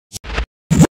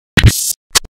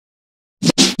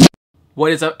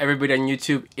What is up, everybody on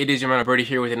YouTube? It is your man Birdie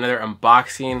here with another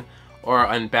unboxing or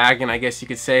unbagging, I guess you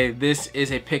could say. This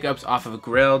is a pickups off of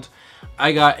Grilled.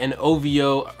 I got an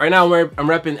OVO. Right now I'm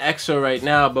repping EXO right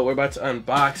now, but we're about to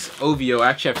unbox OVO. I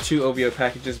actually have two OVO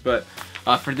packages, but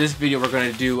for this video we're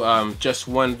going to do just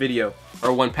one video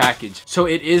or one package. So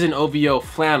it is an OVO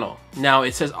flannel. Now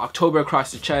it says October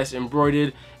across the chest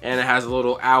embroidered, and it has a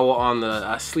little owl on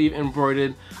the sleeve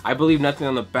embroidered. I believe nothing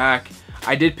on the back.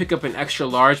 I did pick up an extra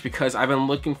large because I've been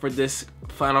looking for this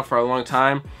flannel for a long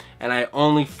time and I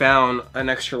only found an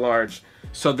extra large.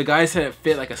 So the guy said it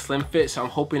fit like a slim fit, so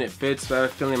I'm hoping it fits, but I have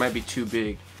a feeling it might be too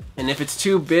big. And if it's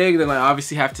too big, then I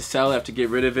obviously have to sell it, I have to get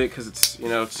rid of it because it's, you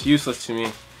know, it's useless to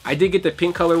me. I did get the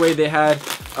pink colorway they had,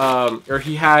 or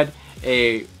he had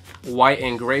a white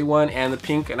and gray one and the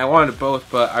pink, and I wanted both,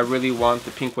 but I really want the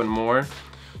pink one more.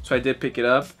 So I did pick it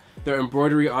up. The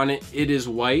embroidery on it, it is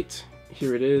white.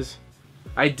 Here it is.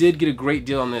 I did get a great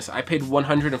deal on this. I paid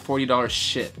 $140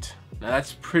 shipped. Now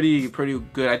that's pretty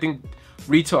good. I think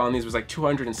retail on these was like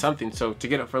 200 and something, so to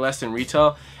get it for less than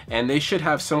retail, and they should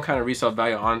have some kind of resale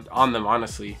value on them,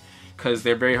 honestly, because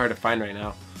they're very hard to find right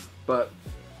now. But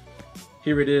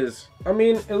here it is. I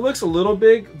mean, it looks a little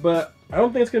big, but I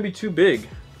don't think it's gonna be too big.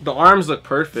 The arms look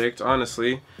perfect,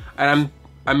 honestly, and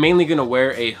I'm mainly gonna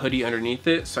wear a hoodie underneath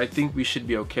it, so I think we should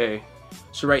be okay.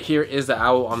 So right here is the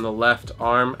owl on the left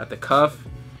arm at the cuff.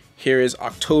 Here is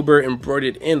October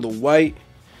embroidered in the white.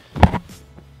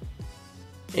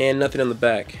 And nothing on the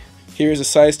back. Here's a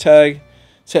size tag. It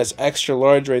says extra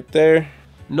large right there.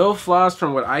 No flaws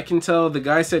from what I can tell. The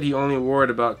guy said he only wore it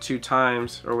about 2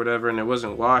 times or whatever, and it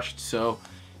wasn't washed. So,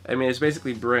 I mean, it's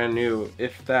basically brand new,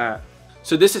 if that.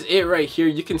 So this is it right here.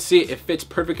 You can see it fits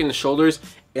perfect in the shoulders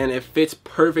and it fits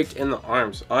perfect in the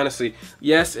arms. Honestly,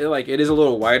 yes, it is a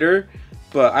little wider,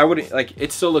 but I wouldn't, like,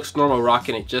 it still looks normal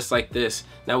rocking it just like this.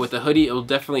 Now with the hoodie, it will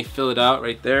definitely fill it out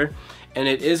right there. And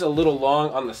it is a little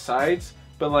long on the sides,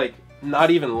 but like not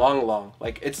even long.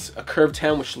 Like it's a curved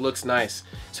hem, which looks nice.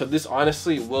 So this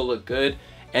honestly will look good.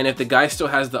 And if the guy still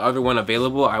has the other one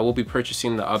available, I will be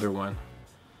purchasing the other one.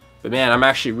 But man, I'm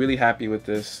actually really happy with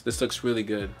this. This looks really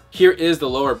good. Here is the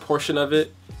lower portion of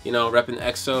it. You know, repping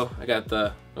EXO. I got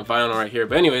the vinyl right here.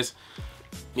 But anyways,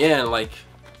 man, like,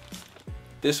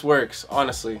 this works,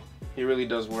 honestly. It really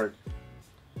does work.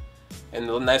 And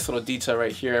the nice little detail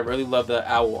right here. I really love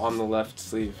the owl on the left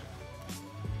sleeve.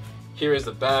 Here is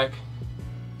the back.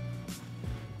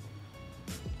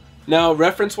 Now,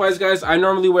 reference-wise, guys, I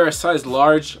normally wear a size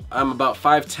large. I'm about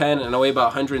 5'10" and I weigh about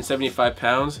 175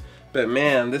 pounds. But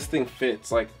man, this thing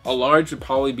fits. Like, a large would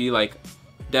probably be like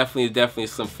definitely a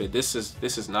slim fit. This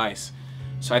is nice.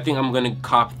 So I think I'm gonna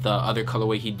cop the other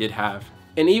colorway he did have.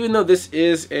 And even though this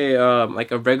is a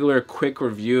like a regular quick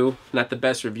review, not the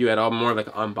best review at all, more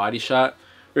like on body shot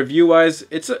review wise,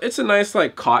 it's a nice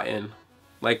like cotton,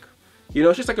 like, you know,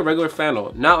 it's just like a regular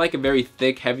flannel, not like a very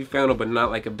thick heavy flannel, but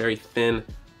not like a very thin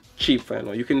cheap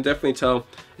flannel. You can definitely tell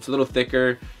it's a little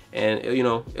thicker, and you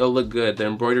know, it'll look good. The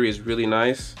embroidery is really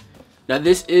nice. Now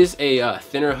this is a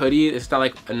thinner hoodie. It's not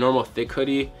like a normal thick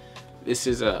hoodie. This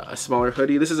is a smaller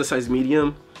hoodie. This is a size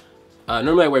medium.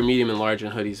 Normally I wear medium and large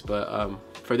in hoodies, but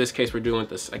for this case we're doing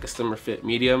this like a slimmer fit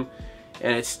medium,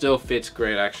 and it still fits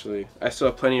great actually. I still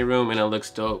have plenty of room and it looks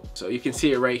dope. So you can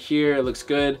see it right here, it looks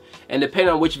good. And depending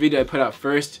on which video I put out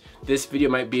first, this video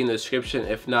might be in the description.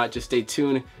 If not, just stay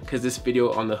tuned because this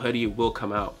video on the hoodie will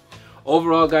come out.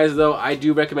 Overall, guys, though, I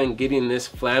do recommend getting this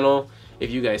flannel if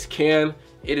you guys can.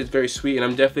 It is very sweet, and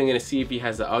I'm definitely gonna see if he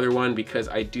has the other one because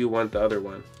I do want the other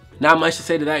one. Not much to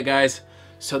say to that, guys.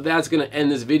 So that's gonna end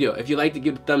this video. If you like to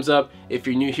give it a thumbs up. If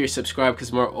you're new here, subscribe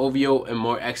because more OVO and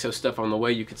more EXO stuff on the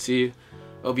way. You can see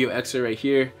OVO EXO right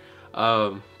here.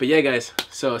 But yeah, guys,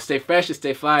 so stay fresh and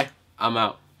stay fly. I'm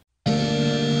out.